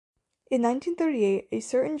In 1938, a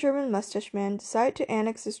certain German mustache man decided to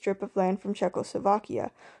annex a strip of land from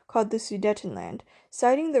Czechoslovakia, called the Sudetenland,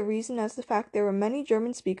 citing the reason as the fact there were many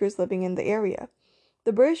German speakers living in the area.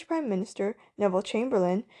 The British Prime Minister, Neville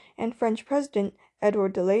Chamberlain, and French President,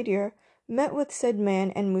 Edward Daladier, met with said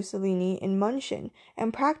man and Mussolini in München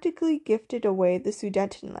and practically gifted away the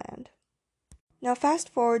Sudetenland. Now fast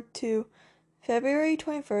forward to February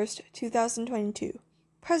 21st, 2022,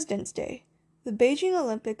 President's Day. The Beijing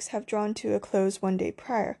Olympics have drawn to a close one day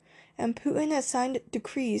prior, and Putin has signed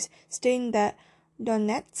decrees stating that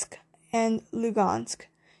Donetsk and Lugansk,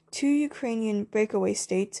 two Ukrainian breakaway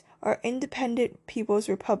states, are independent people's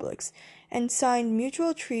republics, and signed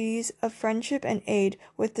mutual treaties of friendship and aid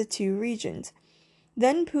with the two regions.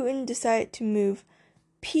 Then Putin decided to move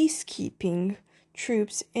peacekeeping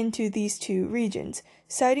troops into these two regions,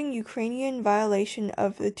 citing Ukrainian violation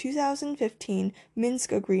of the 2015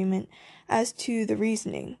 Minsk Agreement as to the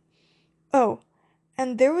reasoning. Oh,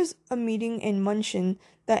 and there was a meeting in München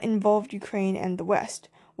that involved Ukraine and the West,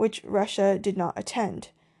 which Russia did not attend.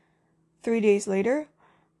 3 days later,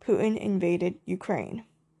 Putin invaded Ukraine.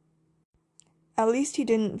 At least he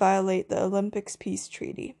didn't violate the Olympics peace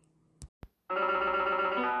treaty.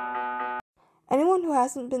 Anyone who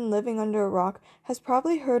hasn't been living under a rock has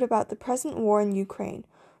probably heard about the present war in Ukraine,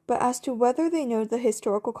 but as to whether they know the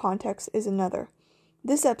historical context is another.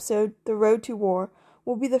 This episode, The Road to War,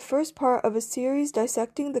 will be the first part of a series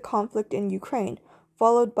dissecting the conflict in Ukraine,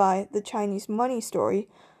 followed by The Chinese Money Story,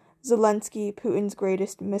 Zelensky, Putin's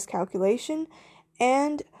greatest miscalculation,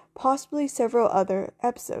 and possibly several other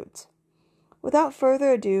episodes. Without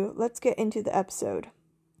further ado, let's get into the episode.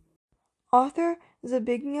 Author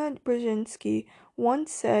Zbigniew Brzezinski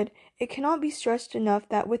once said, "It cannot be stressed enough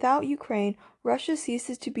that without Ukraine, Russia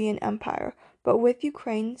ceases to be an empire, but with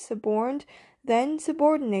Ukraine suborned, then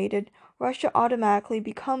subordinated, Russia automatically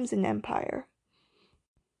becomes an empire."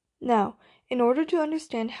 Now, in order to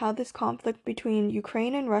understand how this conflict between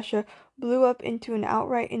Ukraine and Russia blew up into an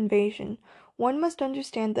outright invasion, one must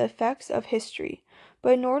understand the effects of history.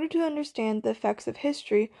 But in order to understand the effects of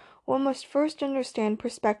history, one must first understand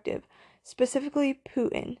perspective, specifically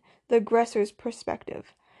Putin, the aggressor's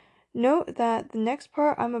perspective. Note that the next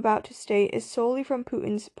part I'm about to state is solely from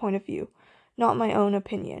Putin's point of view, not my own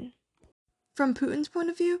opinion. From Putin's point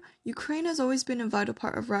of view, Ukraine has always been a vital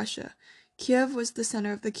part of Russia. Kiev was the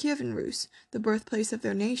center of the Kievan Rus, the birthplace of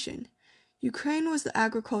their nation. Ukraine was the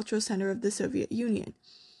agricultural center of the Soviet Union.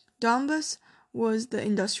 Donbas was the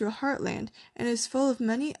industrial heartland and is full of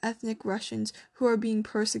many ethnic Russians who are being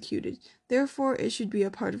persecuted, therefore it should be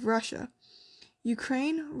a part of Russia.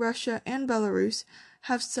 Ukraine, Russia, and Belarus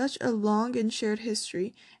have such a long and shared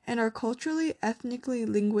history and are culturally, ethnically,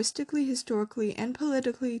 linguistically, historically, and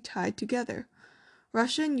politically tied together.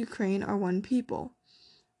 Russia and Ukraine are one people.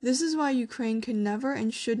 This is why Ukraine can never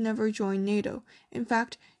and should never join NATO. In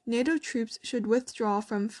fact, NATO troops should withdraw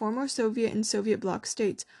from former Soviet and Soviet bloc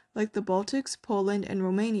states like the Baltics, Poland, and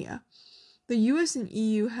Romania. The US and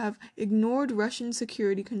EU have ignored Russian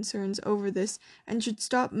security concerns over this and should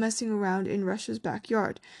stop messing around in Russia's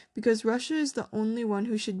backyard, because Russia is the only one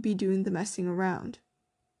who should be doing the messing around.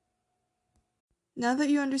 Now that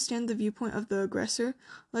you understand the viewpoint of the aggressor,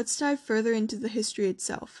 let's dive further into the history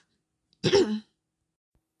itself.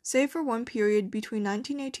 Save for one period between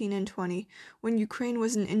 1918 and 20, when Ukraine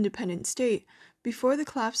was an independent state, before the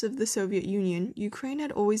collapse of the Soviet Union, Ukraine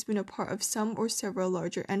had always been a part of some or several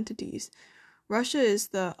larger entities. Russia is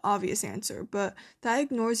the obvious answer, but that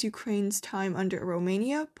ignores Ukraine's time under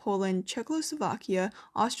Romania, Poland, Czechoslovakia,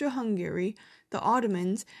 Austro-Hungary, the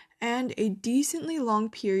Ottomans, and a decently long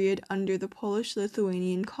period under the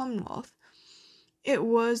Polish-Lithuanian Commonwealth. It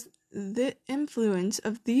was the influence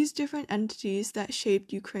of these different entities that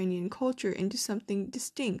shaped Ukrainian culture into something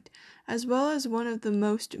distinct, as well as one of the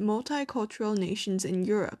most multicultural nations in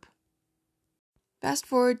Europe. Fast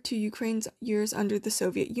forward to Ukraine's years under the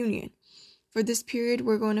Soviet Union. For this period,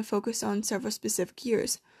 we're going to focus on several specific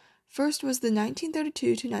years. First was the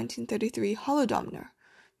 1932 to 1933 Holodomor,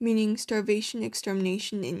 meaning starvation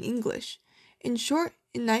extermination in English. In short,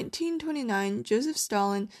 in 1929, Joseph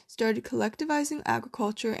Stalin started collectivizing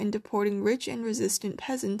agriculture and deporting rich and resistant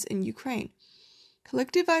peasants in Ukraine.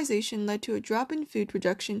 Collectivization led to a drop in food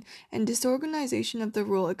production and disorganization of the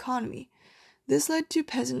rural economy. This led to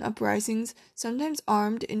peasant uprisings, sometimes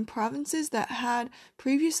armed, in provinces that had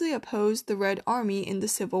previously opposed the Red Army in the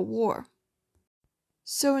Civil War.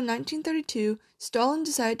 So in 1932, Stalin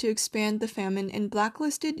decided to expand the famine and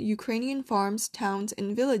blacklisted Ukrainian farms, towns,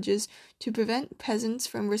 and villages to prevent peasants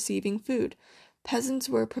from receiving food. Peasants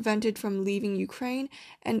were prevented from leaving Ukraine,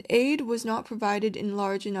 and aid was not provided in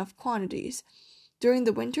large enough quantities. During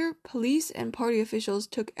the winter, police and party officials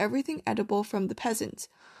took everything edible from the peasants.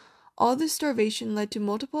 All this starvation led to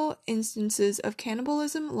multiple instances of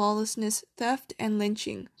cannibalism, lawlessness, theft, and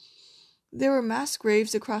lynching. There were mass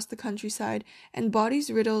graves across the countryside, and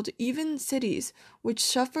bodies riddled even cities, which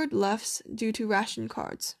suffered less due to ration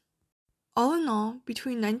cards. All in all,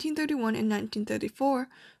 between 1931 and 1934,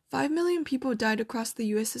 5 million people died across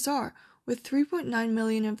the USSR, with 3.9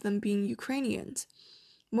 million of them being Ukrainians.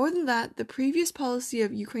 More than that, the previous policy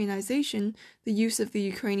of Ukrainization, the use of the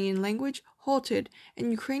Ukrainian language, halted, and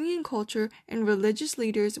Ukrainian culture and religious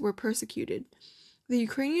leaders were persecuted. The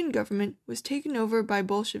Ukrainian government was taken over by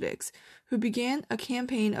Bolsheviks, who began a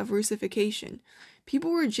campaign of Russification.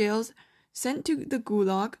 People were jailed, sent to the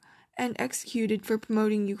Gulag, and executed for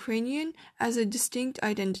promoting Ukrainian as a distinct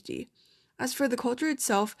identity. As for the culture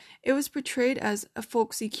itself, it was portrayed as a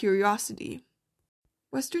folksy curiosity.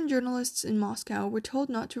 Western journalists in Moscow were told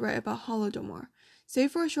not to write about Holodomor.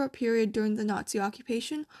 Save for a short period during the Nazi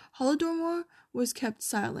occupation, Holodomor was kept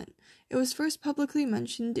silent. It was first publicly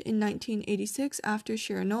mentioned in 1986 after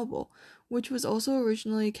Chernobyl, which was also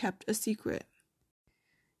originally kept a secret.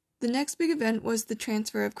 The next big event was the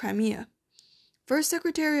transfer of Crimea. First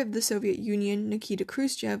Secretary of the Soviet Union, Nikita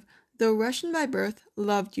Khrushchev, though Russian by birth,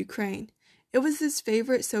 loved Ukraine. It was his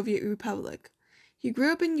favorite Soviet republic. He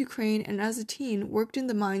grew up in Ukraine and as a teen worked in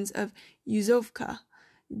the mines of Yuzovka,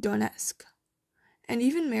 Donetsk, and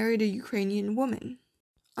even married a Ukrainian woman.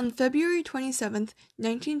 On February 27,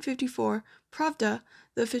 1954, Pravda,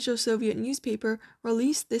 the official Soviet newspaper,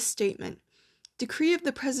 released this statement. Decree of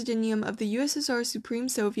the Presidium of the USSR Supreme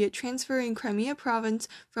Soviet transferring Crimea province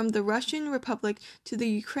from the Russian Republic to the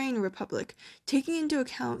Ukraine Republic, taking into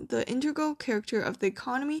account the integral character of the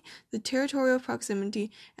economy, the territorial proximity,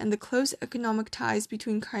 and the close economic ties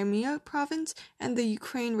between Crimea province and the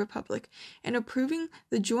Ukraine Republic, and approving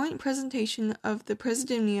the joint presentation of the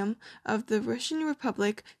Presidium of the Russian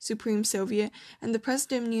Republic Supreme Soviet and the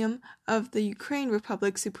Presidium of the Ukraine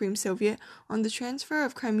Republic Supreme Soviet on the transfer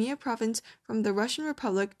of Crimea province from the Russian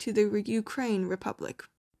Republic to the Ukraine Republic.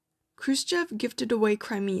 Khrushchev gifted away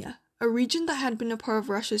Crimea, a region that had been a part of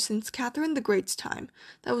Russia since Catherine the Great's time,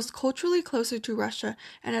 that was culturally closer to Russia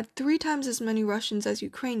and had 3 times as many Russians as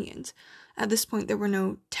Ukrainians. At this point there were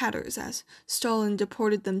no Tatars, as Stalin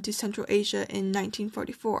deported them to Central Asia in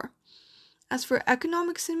 1944. As for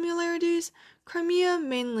economic similarities, Crimea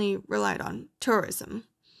mainly relied on tourism.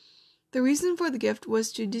 The reason for the gift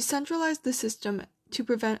was to decentralize the system to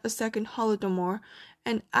prevent a second Holodomor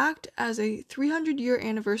and act as a 300-year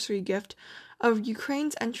anniversary gift of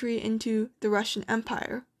Ukraine's entry into the Russian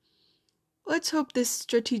Empire. Let's hope this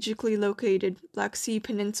strategically located Black Sea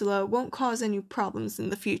peninsula won't cause any problems in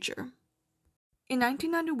the future. In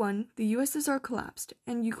 1991, the USSR collapsed,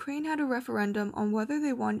 and Ukraine had a referendum on whether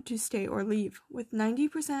they wanted to stay or leave, with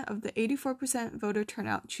 90% of the 84% voter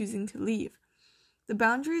turnout choosing to leave. The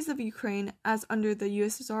boundaries of Ukraine, as under the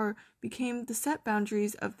USSR, became the set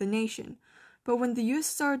boundaries of the nation, but when the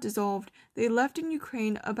USSR dissolved, they left in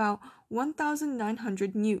Ukraine about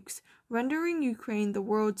 1,900 nukes, rendering Ukraine the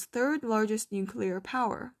world's 3rd largest nuclear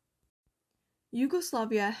power.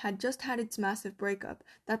 Yugoslavia had just had its massive breakup,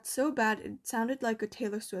 that's so bad it sounded like a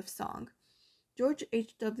Taylor Swift song. George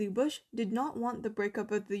H.W. Bush did not want the breakup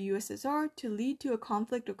of the USSR to lead to a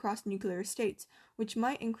conflict across nuclear states, which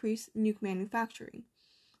might increase nuke manufacturing.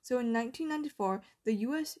 So in 1994, the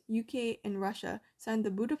US, UK, and Russia signed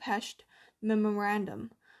the Budapest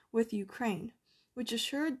Memorandum with Ukraine, which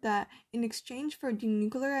assured that in exchange for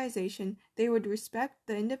denuclearization, they would respect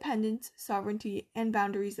the independence, sovereignty, and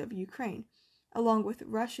boundaries of Ukraine, along with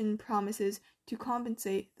Russian promises to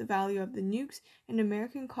compensate the value of the nukes and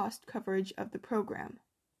American cost coverage of the program.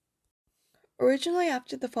 Originally,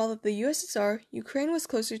 after the fall of the USSR, Ukraine was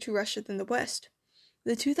closer to Russia than the West.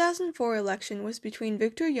 The 2004 election was between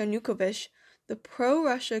Viktor Yanukovych, the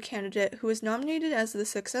pro-Russia candidate who was nominated as the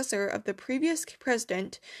successor of the previous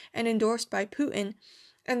president and endorsed by Putin,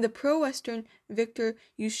 and the pro-Western Viktor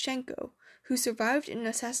Yushchenko, who survived an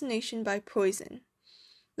assassination by poison.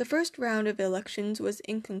 The first round of elections was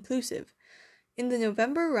inconclusive. In the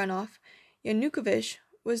November runoff, Yanukovych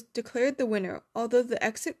was declared the winner, although the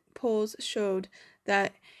exit polls showed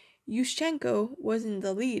that Yushchenko was in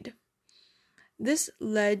the lead. This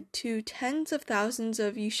led to tens of thousands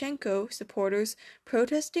of Yushchenko supporters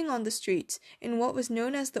protesting on the streets in what was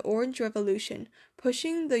known as the Orange Revolution,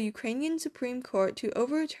 pushing the Ukrainian Supreme Court to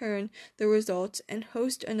overturn the results and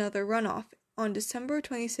host another runoff on December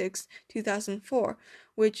 26, 2004,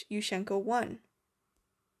 which Yushchenko won.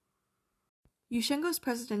 Yushchenko's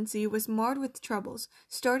presidency was marred with troubles,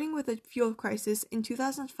 starting with a fuel crisis in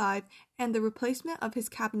 2005 and the replacement of his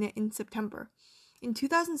cabinet in September. In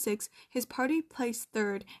 2006, his party placed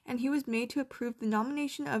third, and he was made to approve the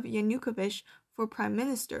nomination of Yanukovych for prime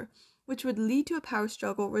minister, which would lead to a power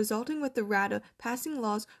struggle resulting with the Rada passing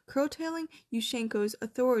laws curtailing Yushchenko's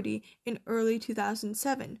authority in early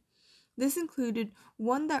 2007. This included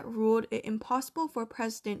one that ruled it impossible for a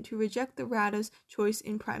president to reject the Rada's choice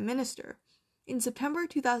in prime minister. In September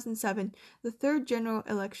 2007, the third general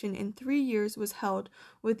election in 3 years was held,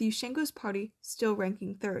 with Yushchenko's party still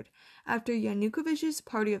ranking third, after Yanukovych's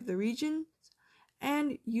Party of the Regions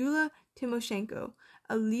and Yulia Tymoshenko,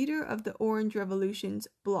 a leader of the Orange Revolution's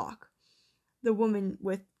bloc, the woman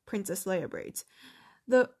with Princess Leia braids.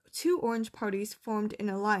 The two Orange parties formed an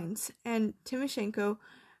alliance, and Tymoshenko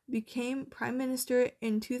became prime minister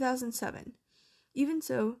in 2007. Even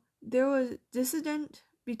so, there was dissident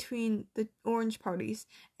between the Orange parties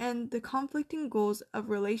and the conflicting goals of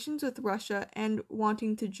relations with Russia and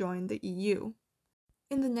wanting to join the EU.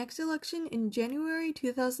 In the next election in January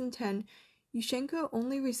 2010, Yushchenko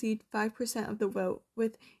only received 5% of the vote,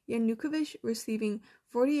 with Yanukovych receiving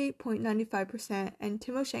 48.95% and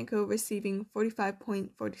Tymoshenko receiving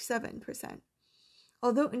 45.47%.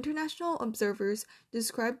 Although international observers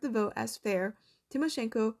described the vote as fair,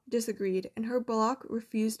 Tymoshenko disagreed, and her bloc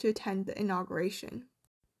refused to attend the inauguration.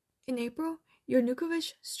 In April,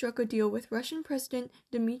 Yanukovych struck a deal with Russian President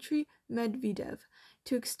Dmitry Medvedev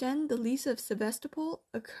to extend the lease of Sevastopol,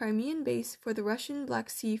 a Crimean base for the Russian Black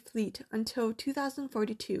Sea Fleet, until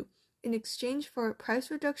 2042, in exchange for a price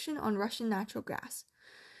reduction on Russian natural gas.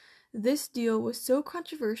 This deal was so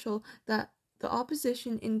controversial that the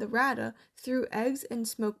opposition in the Rada threw eggs and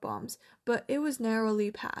smoke bombs, but it was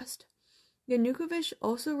narrowly passed. Yanukovych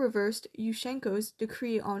also reversed Yushchenko's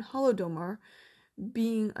decree on Holodomor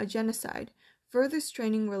being a genocide, further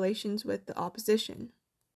straining relations with the opposition.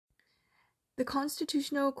 The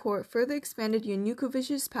Constitutional Court further expanded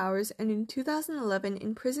Yanukovych's powers and in 2011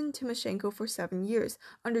 imprisoned Tymoshenko for 7 years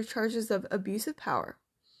under charges of abuse of power.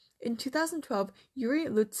 In 2012, Yuri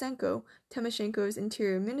Lutsenko, Tymoshenko's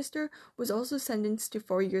interior minister, was also sentenced to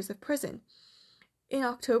 4 years of prison. In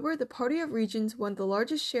October, the Party of Regions won the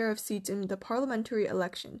largest share of seats in the parliamentary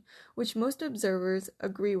election, which most observers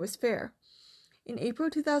agree was fair. In April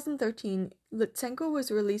 2013, Lutsenko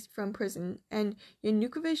was released from prison, and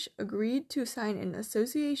Yanukovych agreed to sign an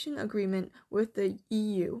association agreement with the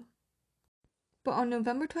EU. But on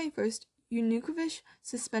November 21st, Yanukovych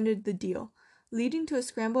suspended the deal, leading to a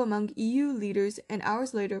scramble among EU leaders and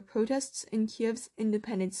hours later protests in Kiev's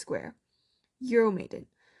Independence Square. Euromaidan.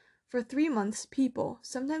 For 3 months, people,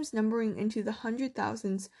 sometimes numbering into the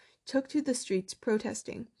 100,000s, took to the streets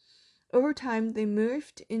protesting. Over time, they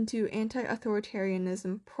morphed into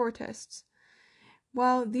anti-authoritarianism protests.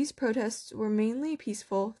 While these protests were mainly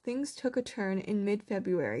peaceful, things took a turn in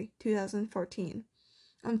mid-February 2014.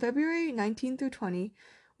 On February 19 through 20,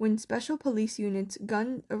 when special police units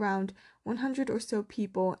gunned around 100 or so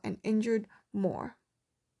people and injured more.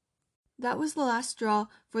 That was the last straw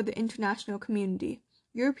for the international community.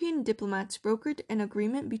 European diplomats brokered an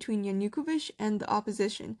agreement between Yanukovych and the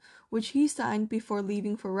opposition, which he signed before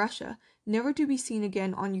leaving for Russia, never to be seen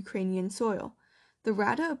again on Ukrainian soil. The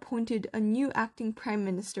Rada appointed a new acting prime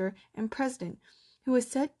minister and president, who was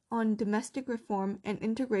set on domestic reform and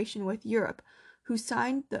integration with Europe, who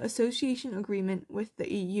signed the association agreement with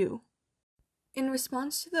the EU. In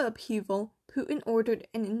response to the upheaval, Putin ordered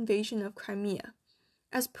an invasion of Crimea.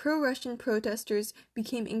 As pro-Russian protesters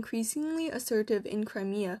became increasingly assertive in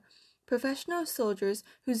Crimea, professional soldiers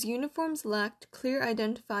whose uniforms lacked clear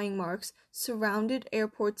identifying marks surrounded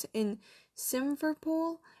airports in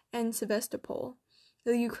Simferopol and Sevastopol.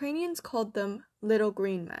 The Ukrainians called them Little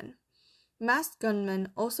Green Men. Masked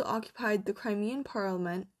gunmen also occupied the Crimean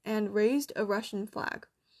parliament and raised a Russian flag.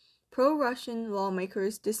 Pro-Russian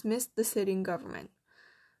lawmakers dismissed the sitting government.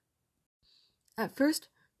 At first,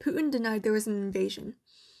 Putin denied there was an invasion,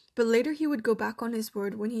 but later he would go back on his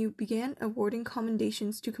word when he began awarding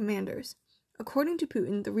commendations to commanders. According to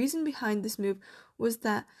Putin, the reason behind this move was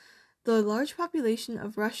that the large population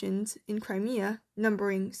of Russians in Crimea,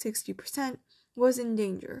 numbering 60%, was in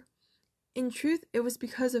danger. In truth, it was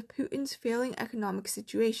because of Putin's failing economic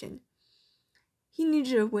situation. He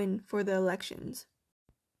needed a win for the elections.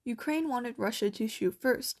 Ukraine wanted Russia to shoot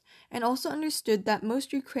first, and also understood that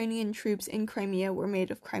most Ukrainian troops in Crimea were made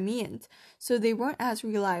of Crimeans, so they weren't as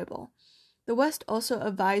reliable. The West also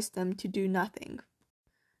advised them to do nothing.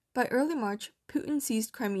 By early March, Putin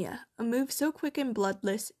seized Crimea, a move so quick and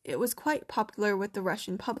bloodless it was quite popular with the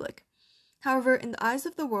Russian public. However, in the eyes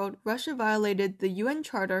of the world, Russia violated the UN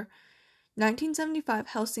Charter, 1975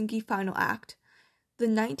 Helsinki Final Act, the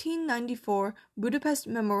 1994 Budapest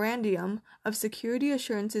Memorandum of Security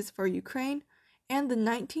Assurances for Ukraine, and the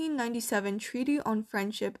 1997 Treaty on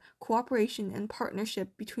Friendship, Cooperation, and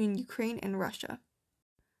Partnership between Ukraine and Russia.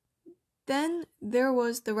 Then there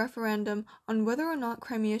was the referendum on whether or not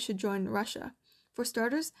Crimea should join Russia. For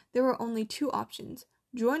starters, there were only two options: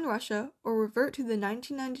 join Russia or revert to the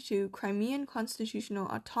 1992 Crimean constitutional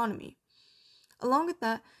autonomy. Along with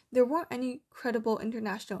that, there weren't any credible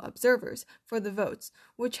international observers for the votes,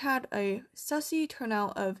 which had a sussy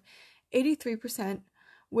turnout of 83%,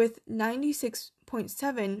 with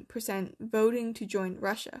 96.7% voting to join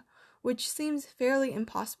Russia, which seems fairly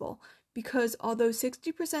impossible because although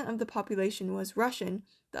 60% of the population was Russian,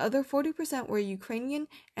 the other 40% were Ukrainian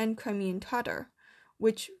and Crimean Tatar,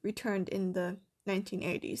 which returned in the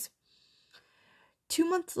 1980s. 2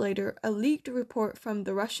 months later, a leaked report from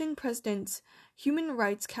the Russian President's Human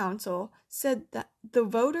Rights Council said that the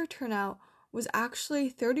voter turnout was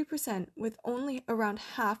actually 30%, with only around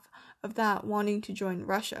half of that wanting to join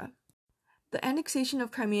Russia. The annexation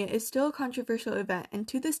of Crimea is still a controversial event, and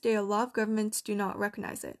to this day a lot of governments do not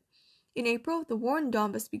recognize it. In April, the war in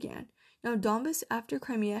Donbas began. Now, Donbas, after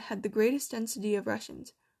Crimea, had the greatest density of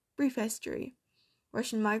Russians. Brief history.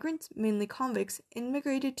 Russian migrants, mainly convicts,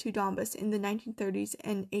 immigrated to Donbas in the 1930s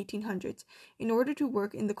and 1800s in order to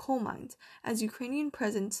work in the coal mines, as Ukrainian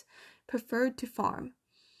peasants preferred to farm.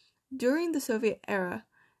 During the Soviet era,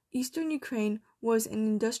 eastern Ukraine was an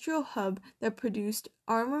industrial hub that produced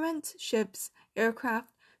armaments, ships,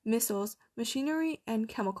 aircraft, missiles, machinery, and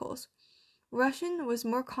chemicals. Russian was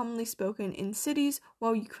more commonly spoken in cities,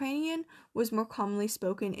 while Ukrainian was more commonly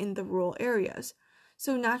spoken in the rural areas.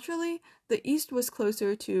 So naturally, the East was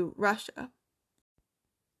closer to Russia.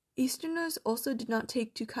 Easterners also did not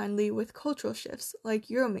take too kindly with cultural shifts, like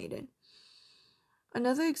Euromaidan.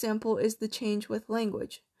 Another example is the change with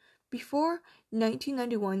language. Before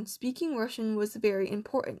 1991, speaking Russian was very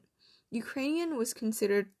important. Ukrainian was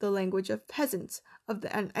considered the language of peasants, of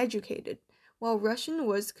the uneducated, while Russian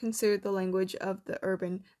was considered the language of the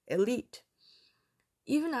urban elite.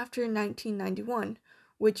 Even after 1991,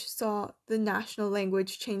 which saw the national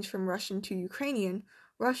language change from Russian to Ukrainian,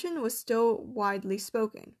 Russian was still widely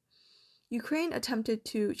spoken. Ukraine attempted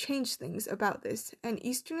to change things about this, and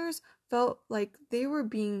Easterners felt like they were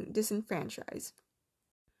being disenfranchised.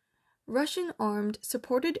 Russian armed,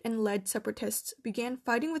 supported, and led separatists began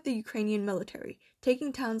fighting with the Ukrainian military,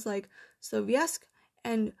 taking towns like Sloviansk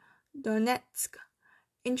and Donetsk,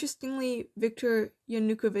 interestingly Viktor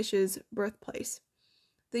Yanukovych's birthplace.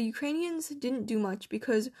 The Ukrainians didn't do much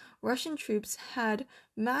because Russian troops had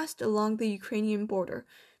massed along the Ukrainian border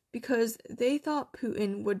because they thought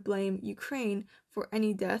Putin would blame Ukraine for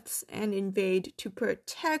any deaths and invade to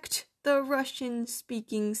protect the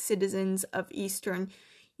Russian-speaking citizens of eastern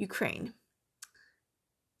Ukraine.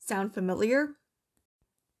 Sound familiar?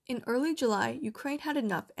 In early July, Ukraine had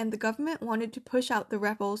enough and the government wanted to push out the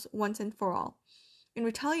rebels once and for all. In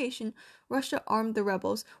retaliation, Russia armed the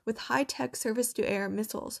rebels with high-tech surface-to-air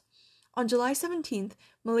missiles. On July 17th,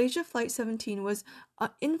 Malaysia Flight 17 was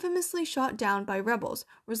infamously shot down by rebels,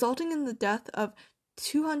 resulting in the death of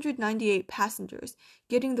 298 passengers,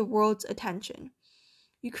 getting the world's attention.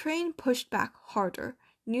 Ukraine pushed back harder,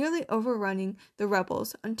 nearly overrunning the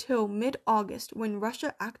rebels until mid-August when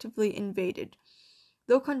Russia actively invaded.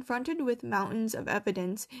 Though confronted with mountains of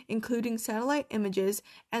evidence, including satellite images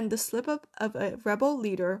and the slip-up of a rebel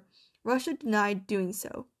leader, Russia denied doing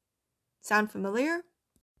so. Sound familiar?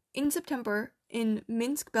 In September, in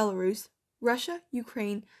Minsk, Belarus, Russia,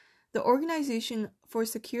 Ukraine, the Organization for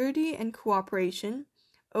Security and Cooperation,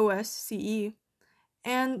 OSCE,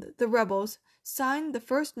 and the rebels signed the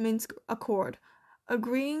first Minsk Accord,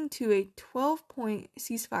 agreeing to a 12-point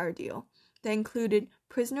ceasefire deal that included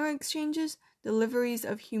prisoner exchanges, deliveries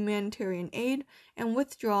of humanitarian aid, and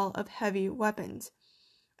withdrawal of heavy weapons.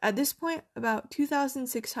 At this point, about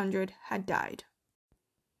 2,600 had died.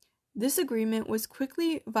 This agreement was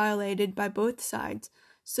quickly violated by both sides,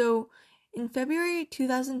 so in February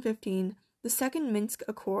 2015, the second Minsk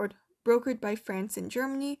Accord, brokered by France and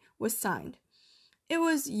Germany, was signed. It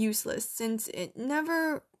was useless since it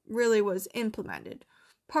never really was implemented,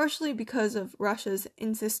 partially because of Russia's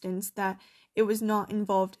insistence that it was not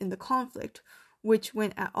involved in the conflict, which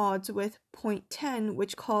went at odds with Point 10,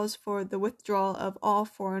 which calls for the withdrawal of all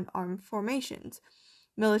foreign armed formations,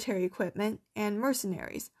 military equipment, and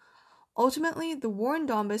mercenaries. Ultimately, the war in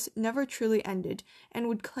Donbas never truly ended and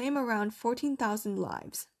would claim around 14,000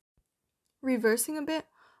 lives. Reversing a bit,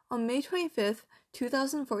 on May 25,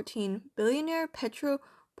 2014, billionaire Petro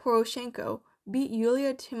Poroshenko beat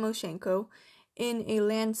Yulia Tymoshenko in a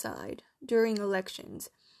landslide during elections,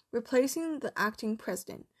 replacing the acting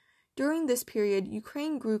president. During this period,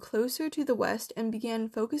 Ukraine grew closer to the West and began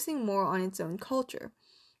focusing more on its own culture.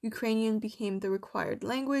 Ukrainian became the required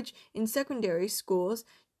language in secondary schools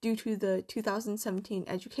due to the 2017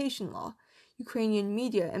 education law. Ukrainian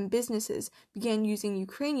media and businesses began using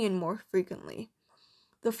Ukrainian more frequently.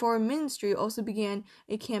 The Foreign Ministry also began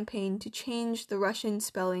a campaign to change the Russian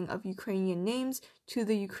spelling of Ukrainian names to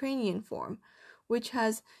the Ukrainian form, which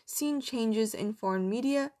has seen changes in foreign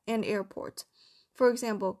media and airports. For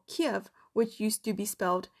example, Kiev, which used to be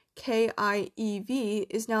spelled K-I-E-V,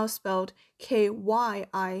 is now spelled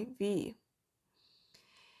K-Y-I-V.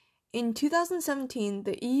 In 2017,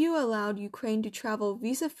 the EU allowed Ukraine to travel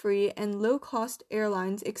visa-free, and low-cost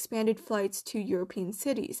airlines expanded flights to European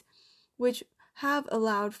cities, which have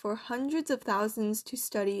allowed for hundreds of thousands to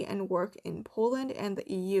study and work in Poland and the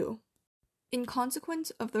EU. In consequence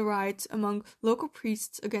of the riots among local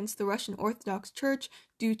priests against the Russian Orthodox Church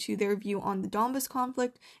due to their view on the Donbas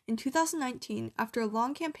conflict, in 2019, after a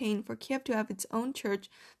long campaign for Kiev to have its own church,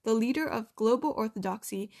 the leader of Global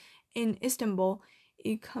Orthodoxy in Istanbul,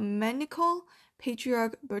 Ecumenical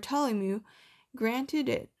Patriarch Bartholomew, granted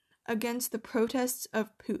it against the protests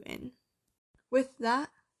of Putin. With that,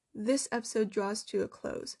 this episode draws to a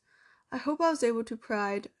close. I hope I was able to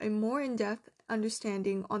provide a more in-depth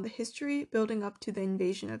understanding on the history building up to the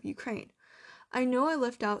invasion of Ukraine. I know I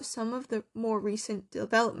left out some of the more recent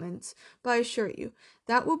developments, but I assure you,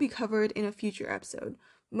 that will be covered in a future episode,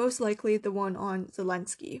 most likely the one on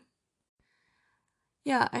Zelensky.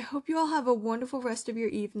 Yeah, I hope you all have a wonderful rest of your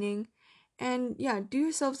evening, and do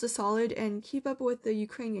yourselves a solid and keep up with the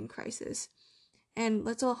Ukrainian crisis, and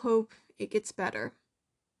let's all hope it gets better.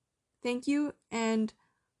 Thank you, and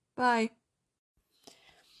bye.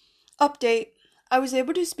 Update. I was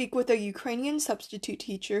able to speak with a Ukrainian substitute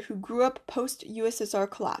teacher who grew up post-USSR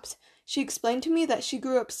collapse. She explained to me that she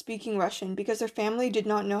grew up speaking Russian because her family did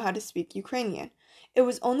not know how to speak Ukrainian. It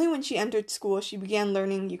was only when she entered school she began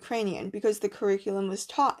learning Ukrainian because the curriculum was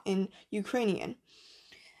taught in Ukrainian.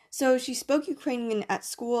 So she spoke Ukrainian at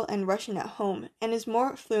school and Russian at home, and is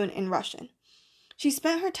more fluent in Russian. She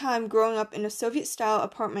spent her time growing up in a Soviet-style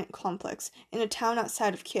apartment complex in a town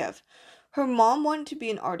outside of Kiev. Her mom wanted to be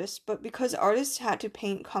an artist, but because artists had to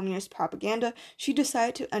paint communist propaganda, she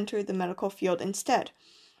decided to enter the medical field instead.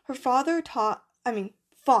 Her father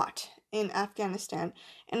fought in Afghanistan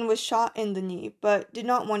and was shot in the knee, but did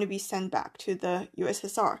not want to be sent back to the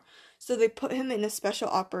USSR, so they put him in a special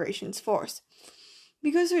operations force.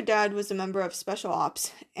 Because her dad was a member of Special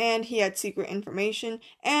Ops, and he had secret information,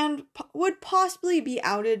 and would possibly be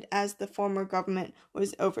outed as the former government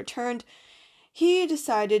was overturned, he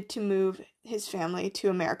decided to move his family to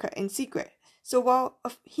America in secret. So while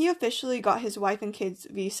he officially got his wife and kids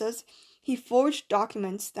visas, he forged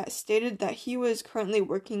documents that stated that he was currently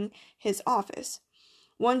working his office.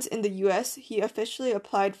 Once in the US, he officially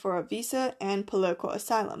applied for a visa and political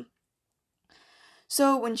asylum.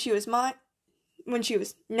 So when she was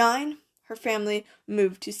 9, her family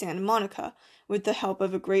moved to Santa Monica with the help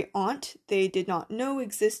of a great aunt they did not know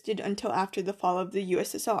existed until after the fall of the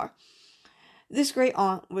USSR. This great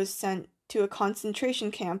aunt was sent to a concentration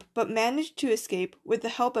camp, but managed to escape with the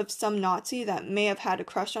help of some Nazi that may have had a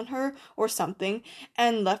crush on her or something,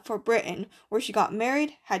 and left for Britain, where she got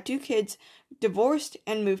married, had 2 kids, divorced,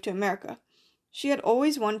 and moved to America. She had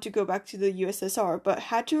always wanted to go back to the USSR, but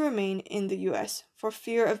had to remain in the US for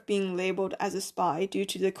fear of being labeled as a spy due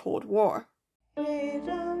to the Cold War.